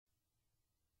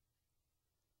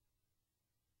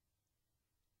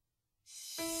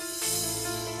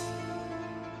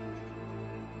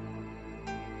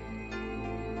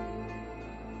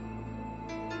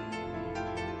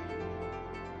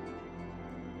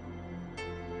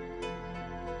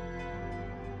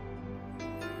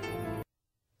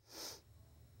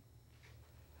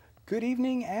Good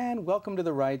evening and welcome to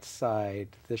The Right Side,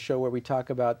 the show where we talk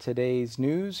about today's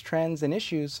news, trends, and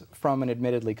issues from an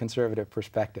admittedly conservative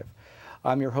perspective.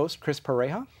 I'm your host, Chris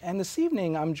Pareja, and this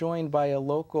evening I'm joined by a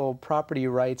local property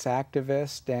rights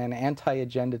activist and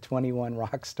anti-Agenda 21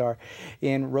 rock star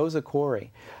in Rosa Koire.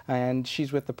 And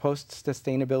she's with the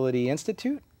Post-Sustainability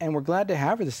Institute, and we're glad to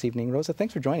have her this evening. Rosa,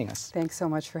 thanks for joining us. Thanks so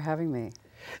much for having me.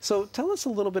 So tell us a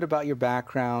little bit about your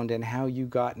background and how you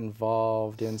got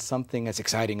involved in something as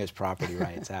exciting as property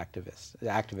rights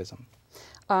activism.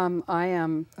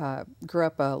 I grew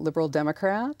up a liberal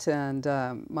Democrat, and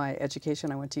my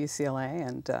education, I went to UCLA,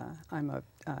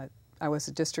 and I was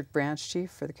a district branch chief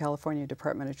for the California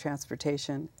Department of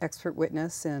Transportation, expert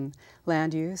witness in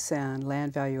land use and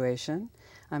land valuation.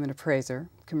 I'm an appraiser,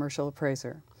 commercial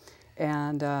appraiser.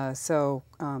 And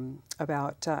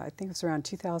about, I think it was around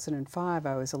 2005,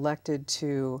 I was elected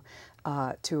to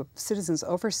a Citizens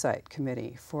Oversight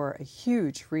Committee for a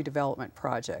huge redevelopment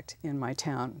project in my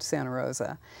town, Santa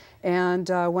Rosa. And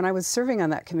when I was serving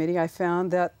on that committee, I found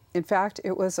that, in fact,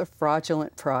 it was a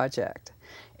fraudulent project.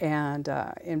 And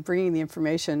in bringing the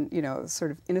information, you know, sort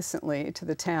of innocently to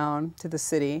the town, to the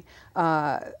city,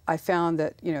 I found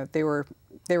that, you know, they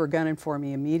were gunning for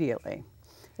me immediately.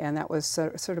 And that was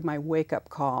sort of my wake-up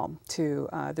call to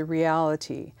the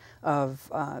reality of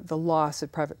the loss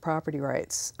of private property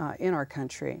rights in our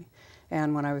country.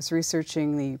 And when I was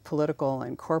researching the political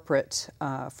and corporate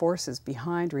forces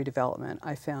behind redevelopment,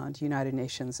 I found United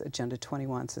Nations Agenda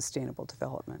 21 Sustainable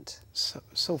Development.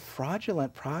 So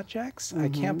fraudulent projects? I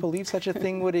can't believe such a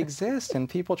thing would exist, and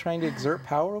people trying to exert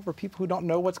power over people who don't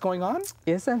know what's going on?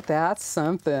 Isn't that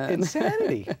something?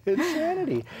 Insanity.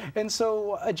 Insanity. And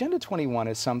so Agenda 21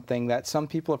 is something that some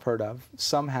people have heard of,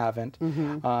 some haven't.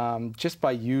 Just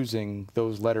by using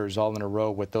those letters all in a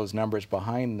row with those numbers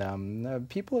behind them,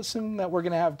 people assume that we're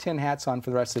going to have tin hats on for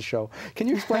the rest of the show. Can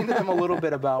you explain to them a little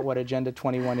bit about what Agenda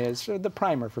 21 is, or the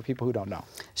primer for people who don't know?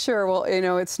 Sure. Well, you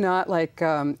know, it's not like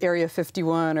Area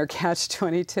 51 or Catch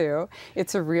 22.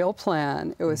 It's a real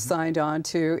plan. It was signed on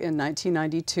to in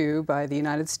 1992 by the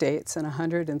United States and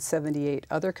 178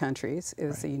 other countries. It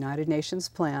is the United Nations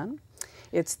plan.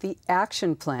 It's the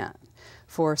action plan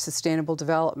for sustainable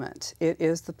development. It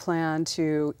is the plan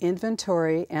to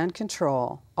inventory and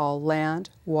control all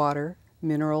land, water,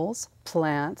 minerals,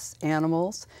 plants,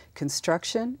 animals,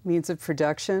 construction, means of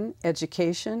production,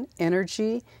 education,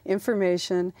 energy,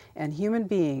 information, and human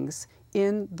beings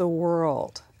in the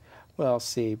world. Well,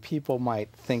 see, people might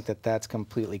think that that's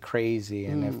completely crazy,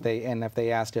 and if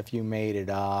they asked if you made it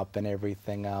up and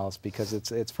everything else, because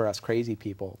it's for us crazy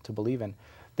people to believe in,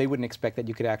 they wouldn't expect that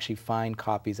you could actually find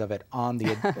copies of it on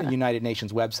the United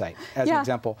Nations website. As an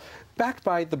example, backed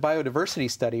by the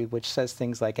biodiversity study, which says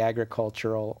things like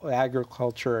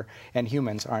agriculture and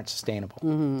humans aren't sustainable.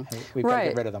 We've got to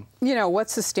get rid of them. You know,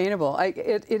 what's sustainable?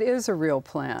 It is a real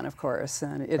plan, of course,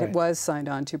 and it was signed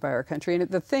on to by our country. And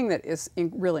the thing that is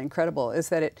really incredible is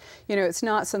that it's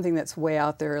not something that's way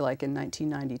out there like in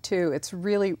 1992.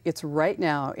 It's right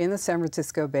now in the San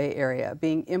Francisco Bay Area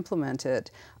being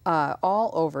implemented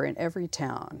all over in every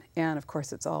town, and of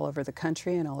course it's all over the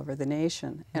country and all over the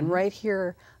nation. And right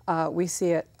here we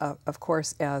see it, of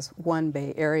course, as one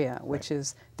Bay Area, which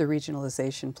is the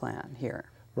regionalization plan here.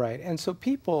 Right, and so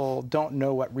people don't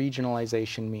know what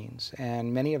regionalization means,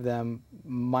 and many of them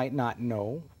might not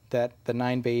know that the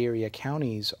 9 Bay Area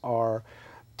counties are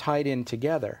tied in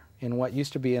together in what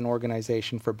used to be an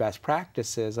organization for best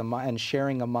practices and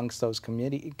sharing amongst those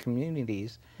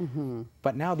communities.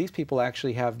 But now these people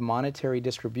actually have monetary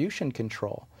distribution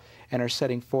control and are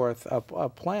setting forth a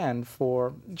plan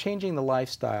for changing the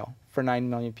lifestyle for 9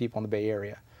 million people in the Bay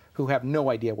Area who have no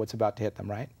idea what's about to hit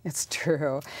them, right? It's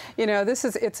true. You know,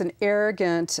 it's an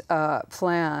arrogant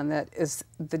plan that is,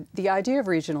 the idea of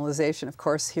regionalization, of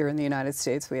course, here in the United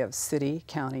States, we have city,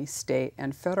 county, state,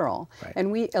 and federal.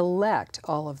 And we elect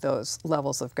all of those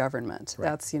levels of government.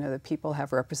 That's, you know, the people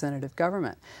have representative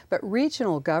government. But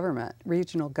regional government,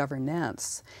 regional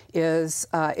governance is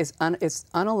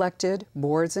unelected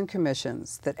boards and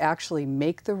commissions that actually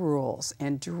make the rules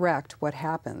and direct what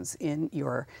happens in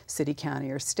your city,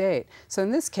 county, or state. So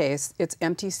in this case, it's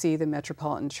MTC, the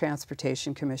Metropolitan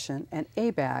Transportation Commission, and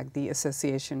ABAG, the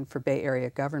Association for Bay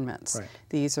Area Governments.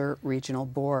 These are regional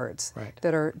boards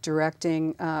that are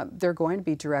directing, they're going to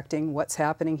be directing what's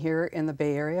happening here in the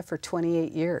Bay Area for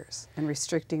 28 years and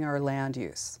restricting our land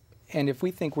use. And if we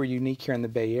think we're unique here in the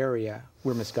Bay Area,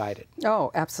 we're misguided.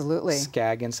 Oh, absolutely.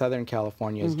 SCAG in Southern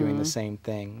California is doing the same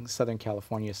thing, Southern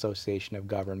California Association of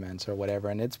Governments or whatever,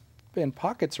 and it's in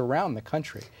pockets around the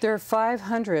country. There are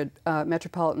 500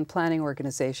 metropolitan planning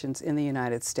organizations in the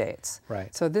United States.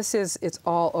 Right. So it's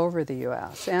all over the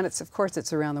U.S. and of course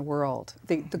it's around the world.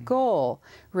 The goal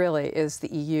really is the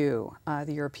EU,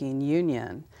 the European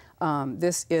Union.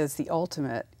 This is the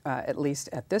ultimate, at least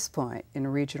at this point, in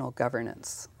regional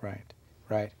governance. Right,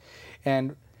 right.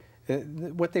 And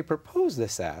what they propose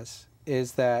this as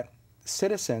is that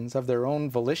citizens of their own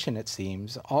volition, it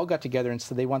seems, all got together and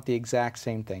said they want the exact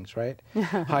same things, right?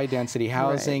 High-density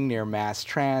housing, near mass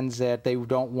transit. They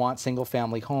don't want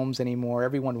single-family homes anymore.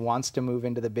 Everyone wants to move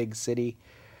into the big city.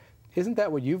 Isn't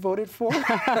that what you voted for?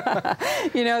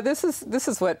 You know, this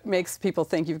is what makes people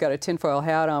think you've got a tinfoil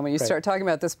hat on when you start talking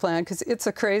about this plan, because it's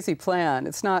a crazy plan.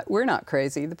 It's not. We're not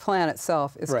crazy. The plan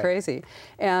itself is crazy,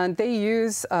 and they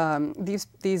use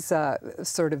these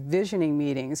sort of visioning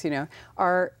meetings. You know,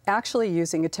 are actually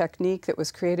using a technique that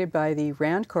was created by the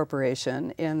Rand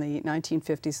Corporation in the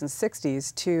 1950s and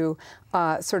 60s to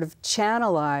sort of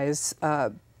channelize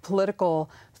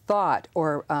political thought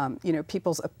or you know,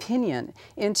 people's opinion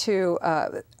into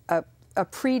a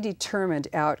predetermined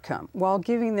outcome while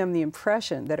giving them the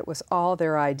impression that it was all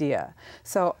their idea.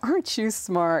 So aren't you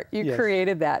smart? You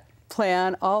created that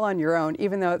plan all on your own,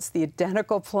 even though it's the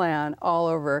identical plan all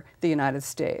over the United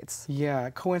States. Yeah,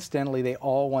 coincidentally, they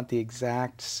all want the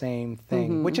exact same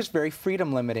thing, which is very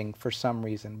freedom limiting for some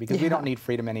reason, because we don't need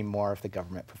freedom anymore if the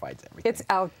government provides everything. It's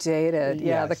outdated,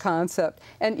 the concept.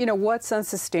 And you know, what's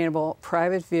unsustainable?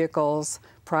 Private vehicles,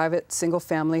 private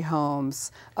single-family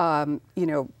homes, you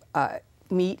know,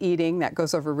 meat eating, that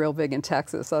goes over real big in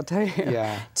Texas, I'll tell you.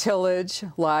 Tillage,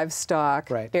 livestock,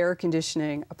 air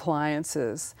conditioning,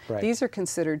 appliances. These are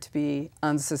considered to be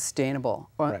unsustainable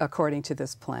according to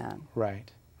this plan.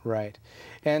 Right.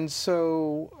 And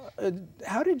so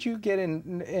how did you get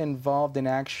involved in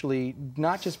actually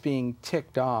not just being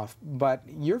ticked off, but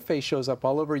your face shows up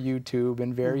all over YouTube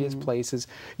and various places.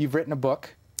 You've written a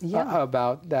book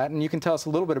about that, and you can tell us a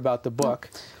little bit about the book.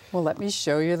 Well, let me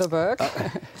show you the book.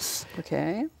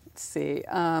 Okay, let's see.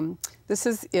 This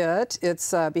is it.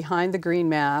 It's Behind the Green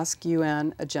Mask,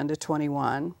 UN Agenda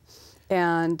 21.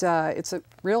 And it's a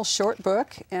real short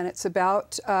book, and it's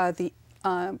about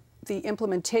the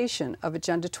implementation of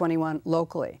Agenda 21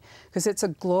 locally, because it's a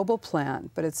global plan,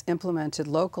 but it's implemented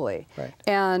locally.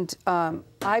 And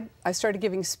I started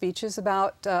giving speeches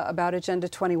about Agenda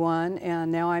 21,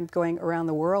 and now I'm going around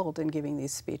the world and giving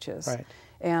these speeches.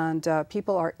 And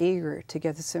people are eager to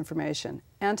get this information,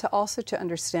 and to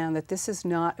understand that this is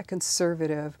not a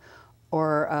conservative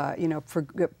or you know,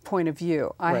 point of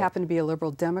view. I happen to be a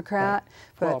liberal Democrat,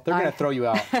 but well, they're going to throw you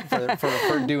out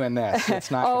for doing this.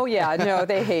 It's not. Oh yeah, no,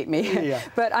 they hate me.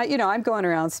 But you know, I'm going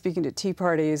around speaking to Tea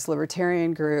Parties,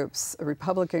 libertarian groups,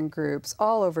 Republican groups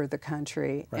all over the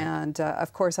country, and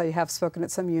of course, I have spoken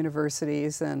at some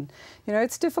universities, and you know,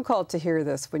 it's difficult to hear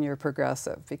this when you're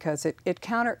progressive, because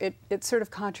it sort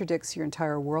of contradicts your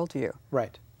entire worldview.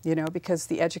 You know, because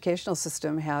the educational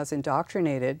system has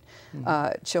indoctrinated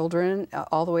children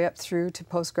all the way up through to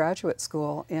postgraduate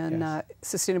school in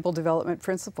sustainable development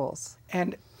principles.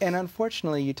 And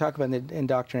unfortunately, you talk about the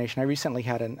indoctrination. I recently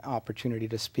had an opportunity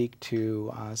to speak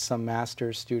to some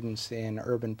master's students in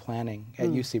urban planning at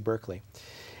UC Berkeley.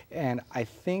 And I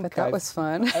think that was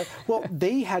fun. Well,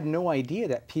 they had no idea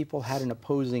that people had an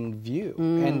opposing view.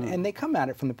 And they come at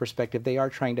it from the perspective they are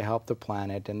trying to help the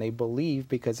planet, and they believe,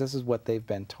 because this is what they've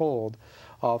been told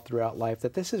all throughout life,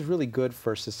 that this is really good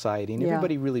for society, and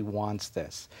everybody really wants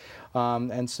this.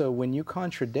 And so when you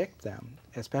contradict them,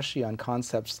 especially on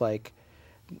concepts like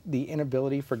the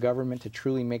inability for government to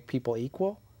truly make people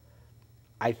equal,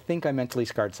 I think I mentally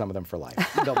scarred some of them for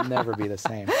life. They'll never be the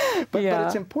same. But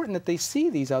it's important that they see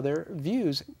these other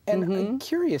views. And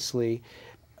curiously,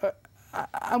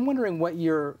 I'm wondering what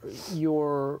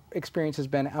your experience has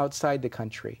been outside the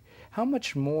country. How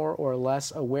much more or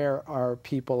less aware are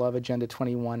people of Agenda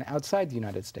 21 outside the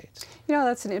United States? You know,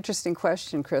 that's an interesting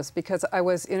question, Chris, because I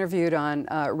was interviewed on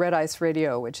Red Ice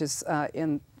Radio, which is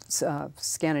in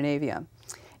Scandinavia.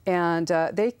 And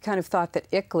they kind of thought that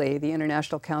ICLEI, the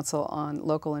International Council on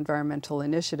Local Environmental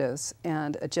Initiatives,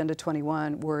 and Agenda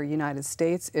 21 were United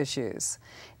States issues.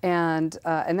 And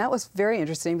that was very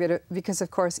interesting because, of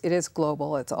course, it is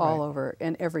global. It's all over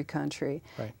in every country.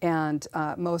 And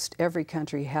most every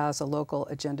country has a local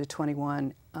Agenda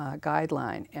 21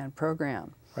 guideline and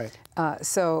program.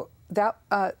 So that,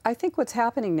 I think what's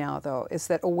happening now, though, is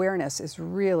that awareness is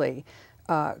really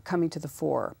coming to the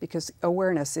fore, because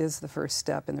awareness is the first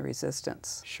step in the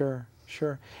resistance. Sure.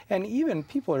 And even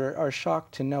people are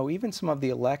shocked to know, even some of the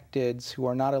electeds who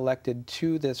are not elected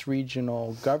to this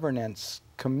regional governance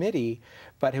committee,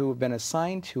 but who have been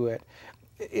assigned to it,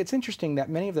 it's interesting that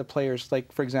many of the players,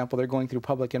 like, for example, they're going through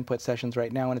public input sessions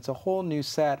right now, and it's a whole new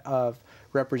set of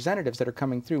representatives that are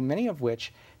coming through, many of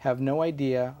which have no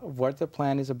idea of what the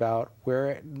plan is about, where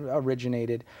it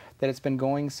originated, that it's been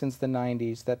going since the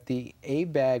 90s, that the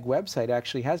ABAG website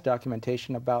actually has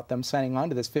documentation about them signing on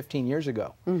to this 15 years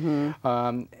ago.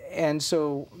 And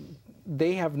so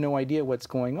they have no idea what's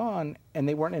going on, and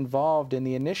they weren't involved in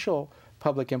the initial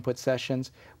public input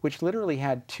sessions, which literally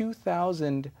had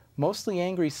 2,000 mostly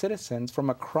angry citizens from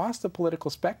across the political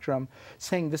spectrum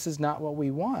saying, this is not what we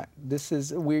want.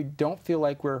 We don't feel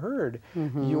like we're heard.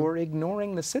 You're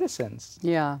ignoring the citizens.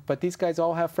 Yeah. But these guys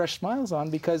all have fresh smiles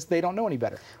on because they don't know any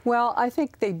better. Well, I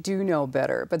think they do know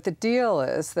better. But the deal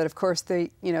is that, of course,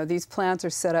 these plans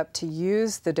are set up to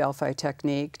use the Delphi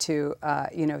technique to,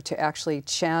 to actually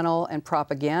channel and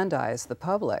propagandize the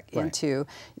public into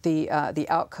the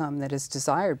outcome that is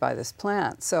desired by this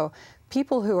plan. So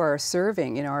people who are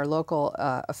serving, our local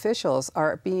officials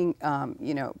are being,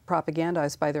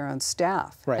 propagandized by their own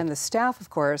staff. And the staff, of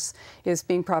course, is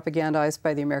being propagandized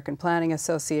by the American Planning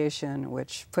Association,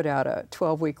 which put out a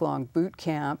 12-week-long boot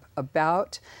camp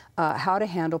about how to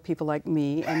handle people like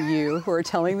me and you who are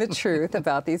telling the truth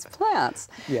about these plans.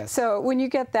 Yes. So when you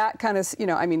get that kind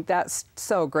of, that's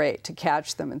so great to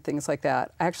catch them and things like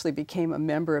that. I actually became a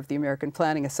member of the American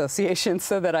Planning Association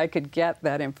so that I could get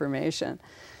that information.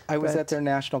 I was at their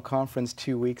national conference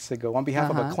 2 weeks ago on behalf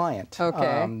of a client.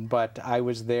 Okay. But I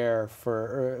was there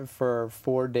for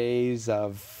 4 days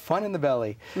of fun in the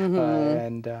belly.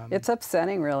 It's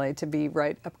upsetting, really, to be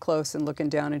right up close and looking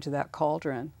down into that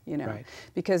cauldron,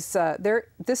 because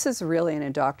this is really an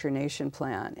indoctrination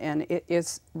plan, and it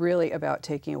is really about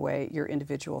taking away your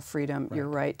individual freedom, your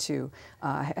right to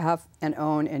have and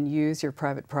own and use your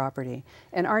private property.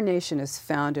 And our nation is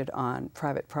founded on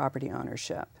private property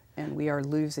ownership, and we are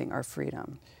losing our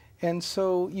freedom. And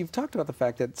so you've talked about the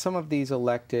fact that some of these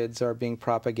electeds are being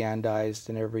propagandized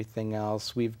and everything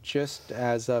else. We've just,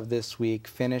 as of this week,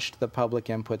 finished the public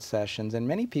input sessions, and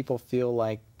many people feel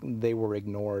like they were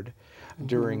ignored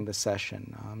during the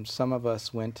session. Some of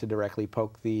us went to directly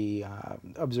poke the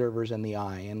observers in the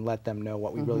eye and let them know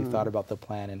what we really thought about the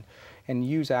plan, and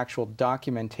use actual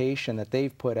documentation that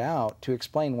they've put out to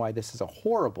explain why this is a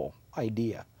horrible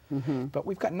idea. But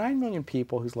we've got 9 million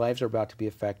people whose lives are about to be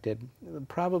affected.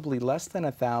 Probably less than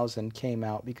 1,000 came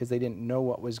out because they didn't know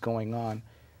what was going on.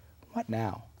 What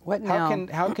now? What now?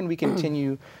 How can we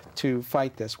continue to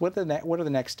fight this? What are the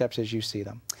next steps as you see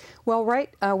them? Well,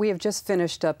 we have just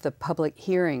finished up the public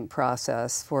hearing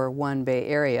process for One Bay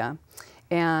Area.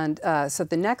 And so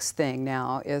the next thing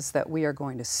now is that we are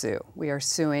going to sue. We are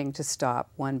suing to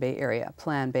stop One Bay Area,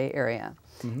 Plan Bay Area.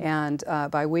 And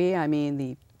by we, I mean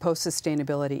the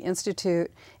Post-Sustainability Institute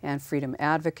and Freedom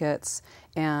Advocates,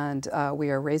 and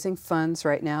we are raising funds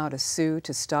right now to sue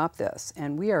to stop this.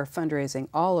 And we are fundraising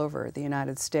all over the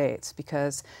United States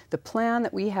because the plan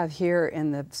that we have here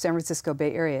in the San Francisco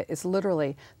Bay Area is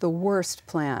literally the worst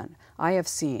plan I have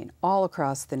seen all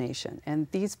across the nation, and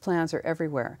these plans are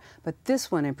everywhere. But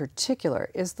this one in particular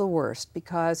is the worst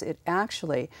because it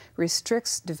actually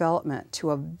restricts development to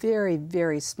a very,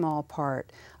 very small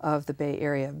part of the Bay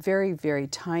Area, very, very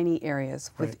tiny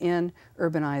areas within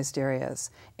urbanized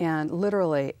areas. And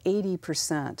literally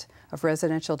 80% of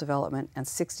residential development and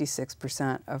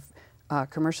 66% of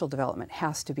commercial development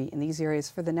has to be in these areas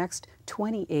for the next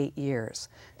 28 years.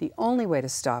 The only way to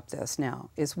stop this now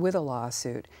is with a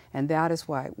lawsuit, and that is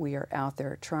why we are out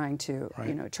there trying to,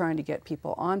 trying to get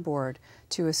people on board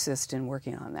to assist in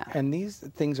working on that. And these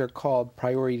things are called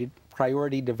priority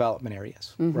development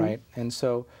areas, right? And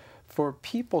so for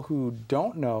people who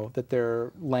don't know that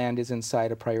their land is inside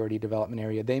a priority development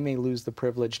area, they may lose the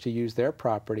privilege to use their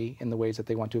property in the ways that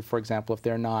they want to. For example, if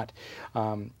they're not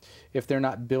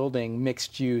building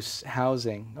mixed-use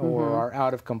housing or are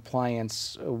out of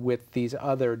compliance with these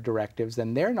other directives,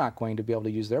 then they're not going to be able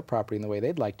to use their property in the way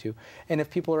they'd like to. And if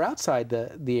people are outside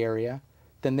the area,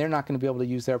 then they're not going to be able to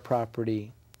use their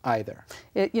property either.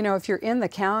 If you're in the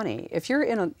county, if you're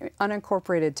in an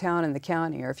unincorporated town in the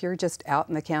county, or if you're just out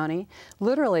in the county,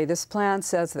 literally this plan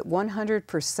says that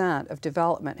 100% of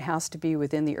development has to be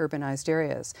within the urbanized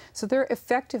areas. So they're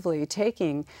effectively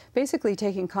basically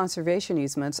taking conservation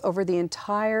easements over the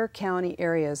entire county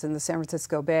areas in the San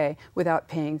Francisco Bay without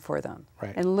paying for them.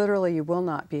 And literally you will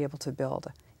not be able to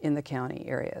build in the county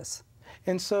areas.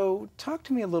 And so talk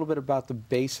to me a little bit about the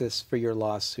basis for your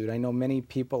lawsuit. I know many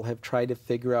people have tried to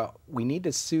figure out, we need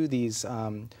to sue these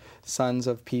sons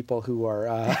of people who are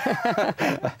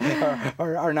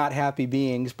are not happy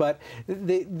beings. But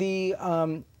the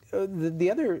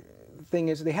other thing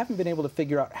is they haven't been able to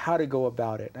figure out how to go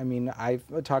about it. I mean, I've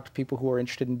talked to people who are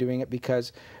interested in doing it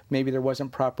because maybe there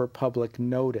wasn't proper public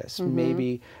notice.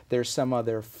 Maybe there's some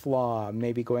other flaw.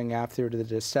 Maybe going after the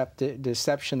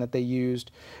deception that they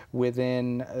used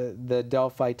within the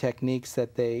Delphi techniques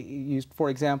that they used. For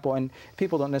example, and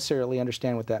people don't necessarily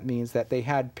understand what that means, that they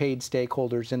had paid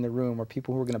stakeholders in the room or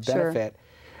people who were going to benefit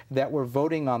that were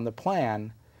voting on the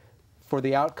plan for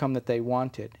the outcome that they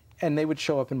wanted. And they would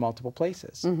show up in multiple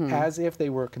places as if they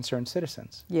were concerned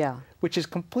citizens. Yeah. Which is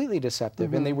completely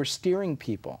deceptive. And they were steering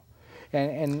people.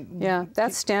 Yeah,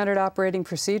 that's standard operating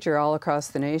procedure all across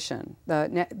the nation.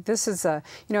 This is, you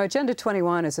know, Agenda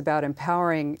 21 is about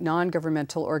empowering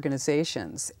non-governmental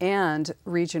organizations and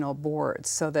regional boards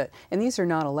so that, and these are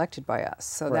not elected by us,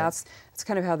 so that's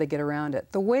kind of how they get around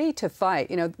it. The way to fight,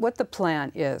 you know, what the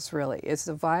plan is really is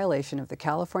the violation of the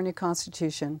California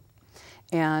Constitution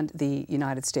and the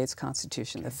United States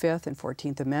Constitution, the 5th and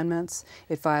 14th Amendments.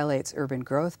 It violates urban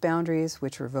growth boundaries,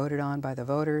 which were voted on by the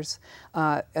voters.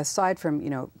 Aside from, you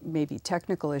know, maybe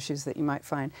technical issues that you might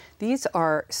find, these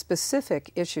are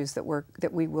specific issues that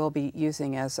we will be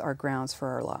using as our grounds for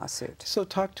our lawsuit. So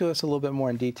talk to us a little bit more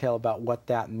in detail about what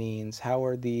that means. How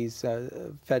are these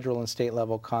federal and state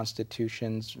level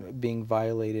constitutions being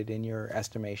violated in your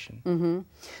estimation?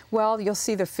 Well, you'll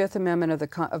see the 5th Amendment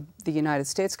of the United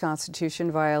States Constitution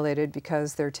violated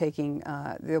because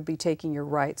they'll be taking your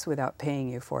rights without paying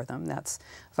you for them. That's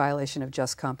a violation of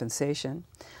just compensation.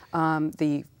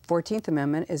 The 14th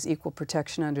Amendment is equal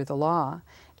protection under the law,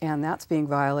 and that's being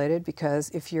violated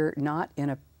because if you're not in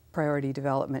a priority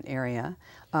development area,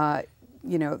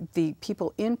 you know, the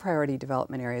people in priority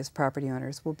development areas, property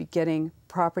owners, will be getting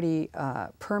property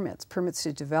permits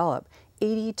to develop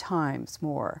 80 times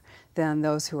more than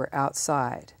those who are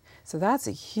outside. So that's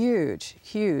a huge,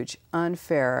 huge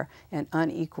unfair and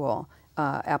unequal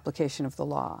application of the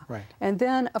law. And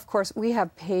then, of course, we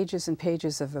have pages and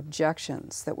pages of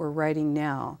objections that we're writing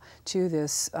now to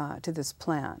this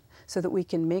plan so that we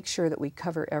can make sure that we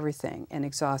cover everything and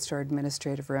exhaust our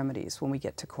administrative remedies when we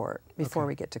get to court, before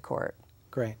we get to court.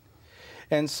 Great.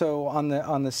 And so on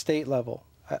the state level,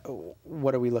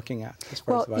 what are we looking at as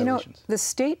far as violations? You know, the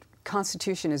state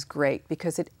Constitution is great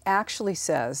because it actually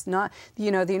says,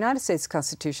 you know, the United States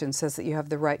Constitution says that you have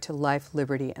the right to life,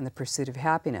 liberty, and the pursuit of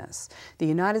happiness.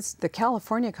 The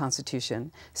California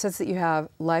Constitution says that you have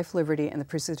life, liberty, and the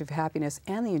pursuit of happiness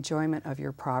and the enjoyment of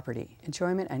your property,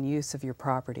 enjoyment and use of your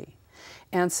property.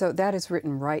 And so that is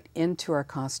written right into our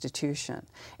Constitution.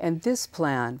 And this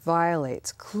plan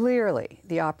violates clearly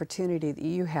the opportunity that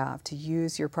you have to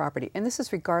use your property. And this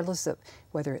is regardless of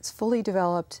whether it's fully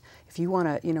developed. If you want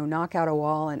to, you know, knock out a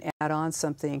wall and add on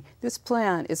something, this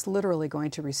plan is literally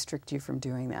going to restrict you from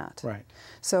doing that.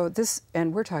 So this,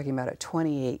 and we're talking about a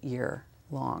 28-year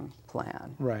long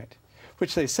plan.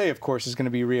 Which they say, of course, is going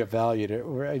to be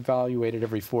evaluated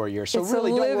every 4 years. So it's really,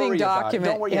 a living don't worry document. About it.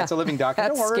 Don't worry, it's a living document.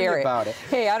 That's don't worry scary. about it.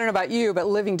 Hey, I don't know about you, but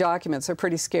living documents are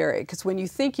pretty scary because when you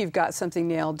think you've got something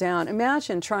nailed down,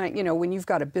 imagine trying, you know, when you've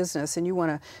got a business and you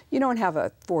don't have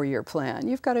a 4-year plan,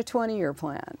 you've got a 20-year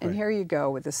plan. And here you go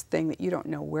with this thing that you don't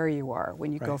know where you are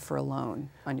when you go for a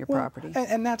loan on your property.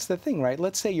 And that's the thing, right?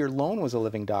 Let's say your loan was a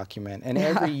living document and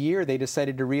every year they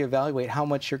decided to reevaluate how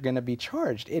much you're going to be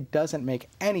charged. It doesn't make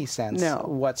any sense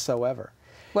whatsoever.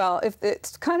 Well, if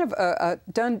it's kind of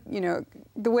done, you know,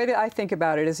 the way that I think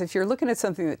about it is if you're looking at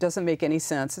something that doesn't make any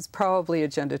sense, it's probably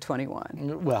Agenda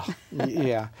 21. Well,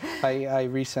 yeah. I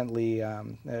recently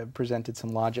presented some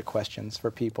logic questions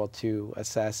for people to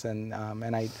assess, and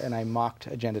I mocked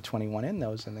Agenda 21 in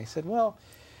those, and they said, well,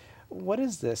 what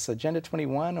is this, Agenda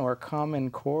 21 or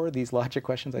Common Core, these logic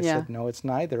questions? I said, no, it's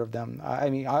neither of them. I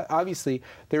mean, obviously,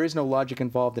 there is no logic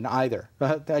involved in either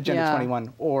Agenda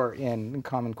 21 or in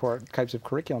Common Core types of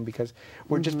curriculum because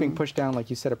we're just being pushed down, like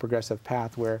you said, a progressive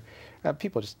path where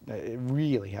people just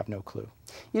really have no clue.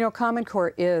 You know, Common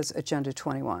Core is Agenda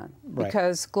 21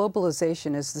 because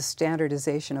globalization is the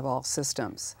standardization of all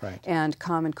systems. And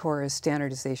Common Core is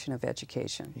standardization of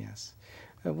education. Yes.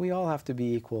 We all have to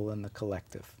be equal in the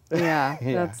collective.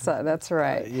 That's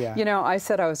right. You know, I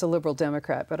said I was a liberal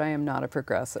Democrat, but I am not a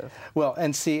progressive. Well,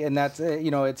 and see, and that's you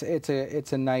know, it's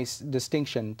a nice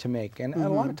distinction to make, and a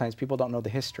lot of times people don't know the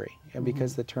history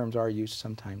because the terms are used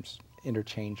sometimes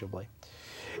interchangeably.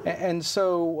 And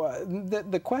so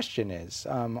the question is,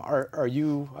 are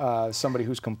you somebody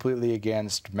who's completely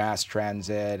against mass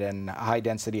transit and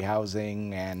high-density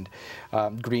housing and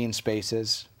green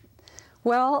spaces?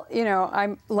 Well, you know,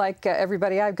 I'm like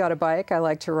everybody. I've got a bike. I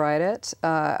like to ride it.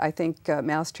 I think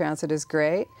mass transit is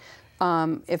great.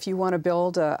 If you want to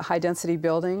build a high-density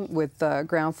building with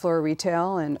ground floor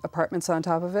retail and apartments on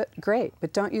top of it, great,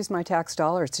 but don't use my tax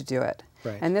dollars to do it.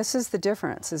 Right. And this is the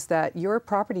difference, is that your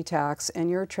property tax and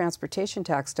your transportation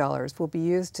tax dollars will be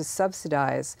used to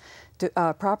subsidize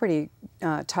property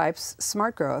types,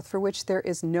 smart growth, for which there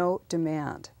is no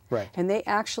demand. Right. And they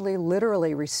actually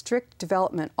literally restrict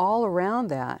development all around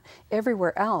that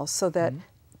everywhere else, so that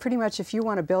pretty much if you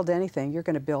want to build anything, you're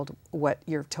going to build what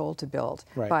you're told to build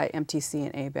by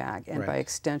MTC and ABAG, and by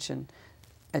extension,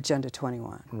 Agenda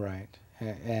 21. Right.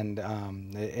 And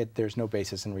there's no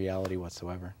basis in reality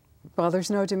whatsoever. Well, there's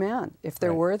no demand. If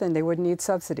there were, then they wouldn't need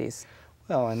subsidies.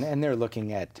 Well, and they're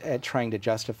looking at trying to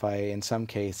justify, in some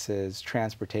cases,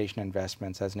 transportation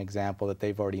investments as an example that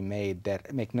they've already made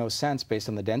that make no sense based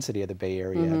on the density of the Bay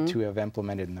Area to have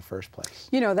implemented in the first place.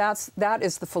 You know, that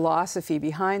is the philosophy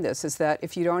behind this, is that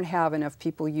if you don't have enough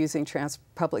people using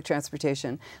public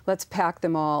transportation, let's pack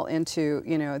them all into,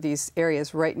 you know, these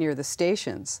areas right near the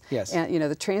stations. Yes. And, you know,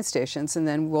 the train stations, and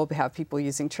then we'll have people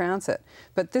using transit.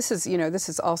 But this is, you know, this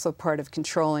is also part of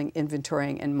controlling,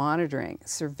 inventorying, and monitoring,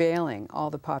 surveilling all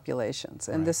the populations,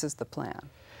 and this is the plan.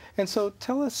 And so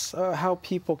tell us how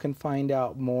people can find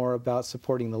out more about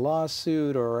supporting the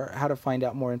lawsuit, or how to find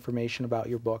out more information about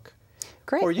your book.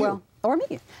 Great. Or you. Well, or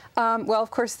me. Well, of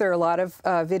course, there are a lot of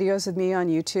videos of me on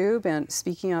YouTube and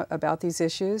speaking about these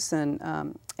issues, and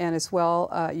as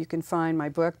well, you can find my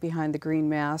book, Behind the Green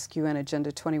Mask, UN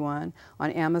Agenda 21,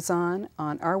 on Amazon,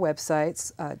 on our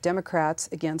websites, Democrats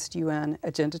Against UN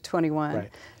Agenda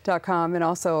 21.com, and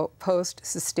also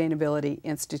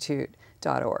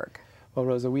postsustainabilityinstitute.org. Well,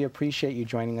 Rosa, we appreciate you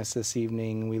joining us this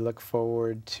evening. We look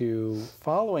forward to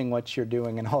following what you're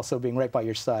doing and also being right by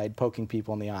your side, poking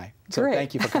people in the eye. So Great.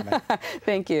 Thank you for coming.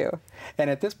 Thank you. And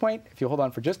at this point, if you'll hold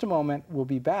on for just a moment, we'll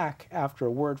be back after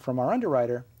a word from our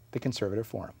underwriter, the Conservative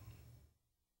Forum.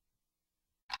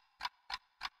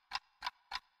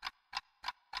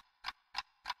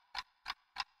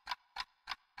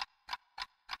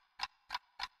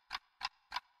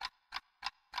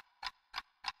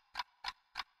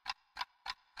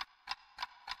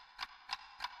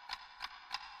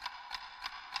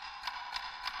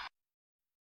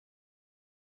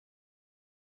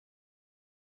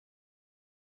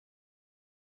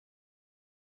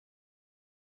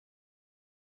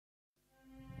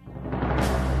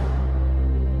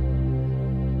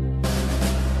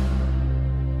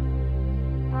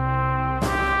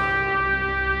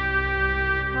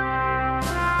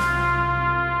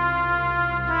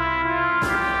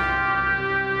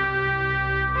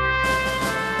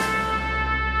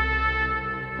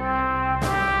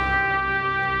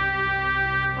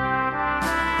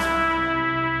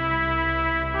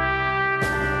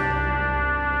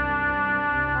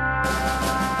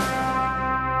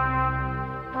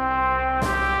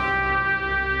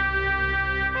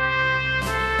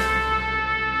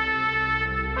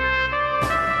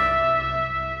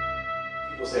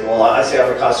 Say, well, I say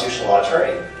I'm a constitutional law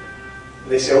attorney.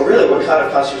 And they say, oh, really? What kind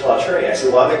of constitutional law attorney? I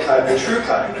say, well, I'm the true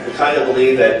kind, the kind that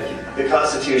believe that the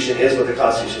Constitution is what the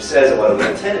Constitution says and what it was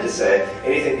intended to say.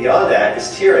 Anything beyond that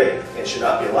is tyranny and should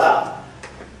not be allowed.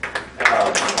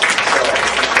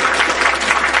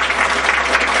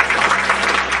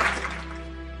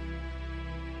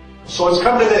 So it's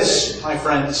come to this, my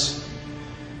friends.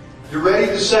 You ready?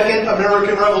 The second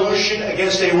American Revolution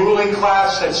against a ruling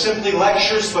class that simply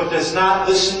lectures but does not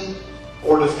listen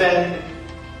or defend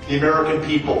the American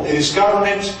people. It is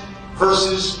government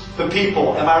versus the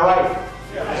people. Am I right?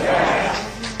 Yes.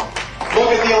 Look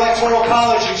at the Electoral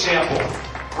College example.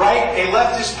 Right? A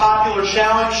leftist popular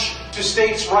challenge to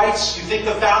states' rights. You think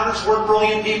the founders weren't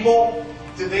brilliant people?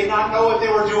 Did they not know what they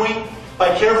were doing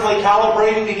by carefully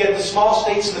calibrating to get the small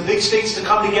states and the big states to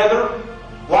come together?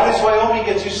 Why does Wyoming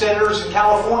get 2 senators in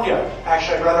California?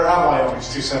 Actually, I'd rather have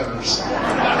Wyoming's 2 senators.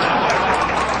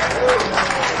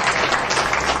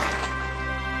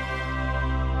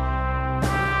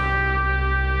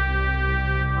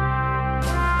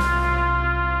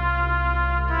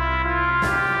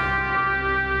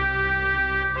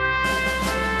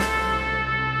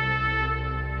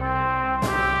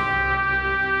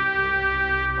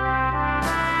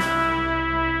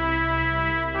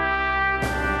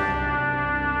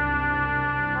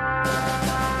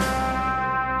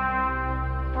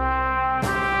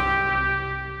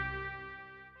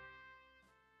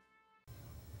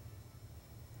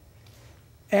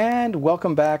 And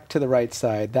welcome back to The Right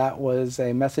Side. That was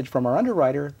a message from our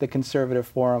underwriter, the Conservative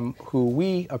Forum, who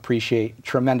we appreciate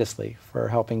tremendously for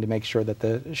helping to make sure that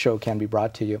the show can be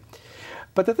brought to you.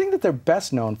 But the thing that they're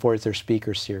best known for is their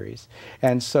speaker series.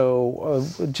 And so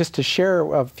just to share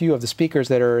a few of the speakers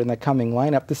that are in the coming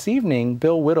lineup this evening,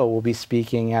 Bill Whittle will be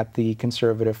speaking at the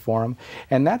Conservative Forum,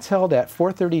 and that's held at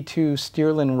 432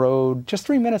 Stearland Road, just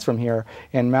 3 minutes from here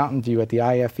in Mountain View at the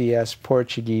IFES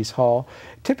Portuguese Hall.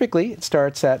 Typically, it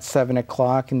starts at 7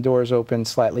 o'clock and doors open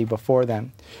slightly before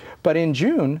then. But in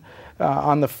June,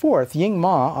 on the 4th, Ying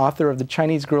Ma, author of The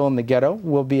Chinese Girl in the Ghetto,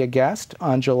 will be a guest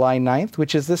on July 9th,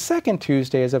 which is the second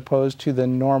Tuesday as opposed to the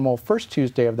normal first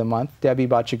Tuesday of the month. Debbie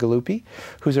Bacigalupi,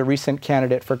 who's a recent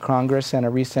candidate for Congress and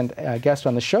a recent guest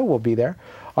on the show, will be there.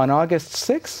 On August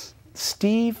 6th,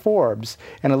 Steve Forbes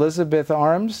and Elizabeth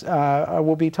Arms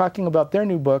will be talking about their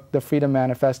new book, The Freedom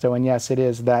Manifesto, and yes, it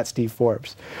is that Steve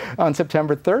Forbes. On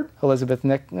September 3rd, Elizabeth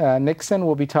Nixon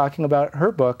will be talking about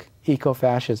her book,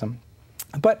 Ecofascism.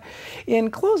 But in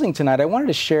closing tonight, I wanted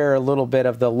to share a little bit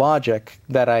of the logic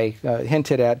that I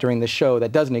hinted at during the show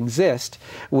that doesn't exist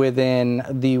within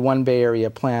the One Bay Area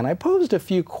plan. I posed a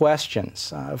few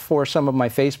questions for some of my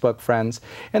Facebook friends,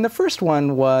 and the first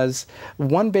one was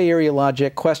One Bay Area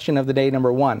logic question of the day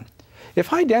number 1. If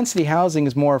high-density housing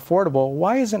is more affordable,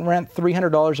 why isn't rent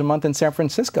 $300 a month in San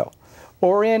Francisco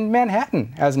or in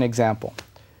Manhattan, as an example?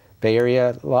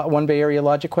 One Bay Area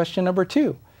logic question number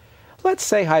 2. Let's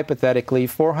say, hypothetically,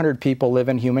 400 people live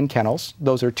in human kennels.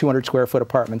 Those are 200 square foot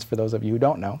apartments, for those of you who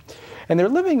don't know. And they're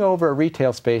living over a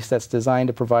retail space that's designed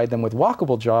to provide them with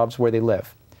walkable jobs where they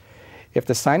live. If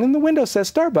the sign in the window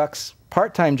says Starbucks,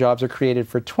 part-time jobs are created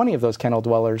for 20 of those kennel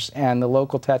dwellers, and the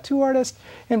local tattoo artist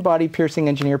and body piercing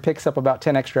engineer picks up about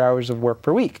 10 extra hours of work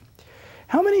per week.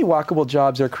 How many walkable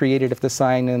jobs are created if the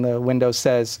sign in the window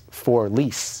says for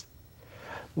lease?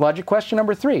 Logic question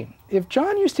number 3. If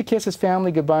John used to kiss his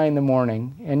family goodbye in the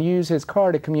morning and use his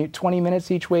car to commute 20 minutes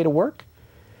each way to work,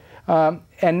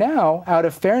 and now, out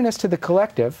of fairness to the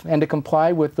collective and to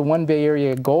comply with the One Bay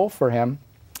Area goal for him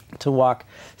to walk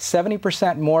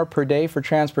 70% more per day for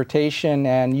transportation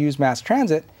and use mass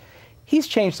transit, he's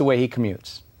changed the way he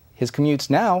commutes. His commute's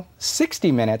now 60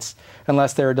 minutes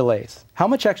unless there are delays. How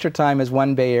much extra time has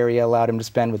One Bay Area allowed him to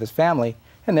spend with his family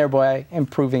and thereby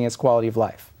improving his quality of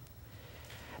life?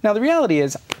 Now, the reality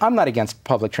is, I'm not against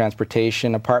public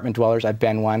transportation, apartment dwellers, I've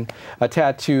been one,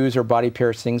 tattoos or body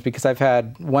piercings, because I've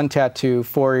had 1 tattoo,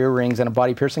 4 earrings, and a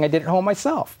body piercing I did at home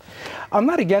myself. I'm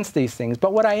not against these things,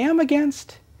 but what I am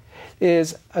against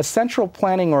is a central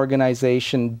planning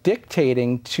organization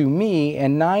dictating to me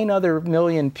and 9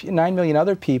 million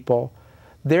other people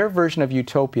their version of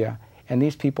utopia, and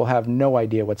these people have no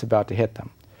idea what's about to hit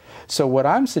them. So what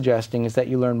I'm suggesting is that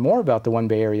you learn more about the One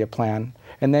Bay Area plan,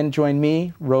 and then join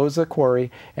me, Rosa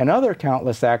Koire, and other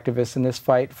countless activists in this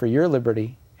fight for your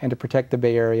liberty and to protect the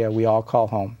Bay Area we all call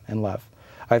home and love.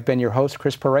 I've been your host,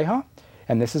 Chris Pareja,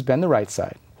 and this has been The Right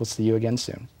Side. We'll see you again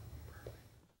soon.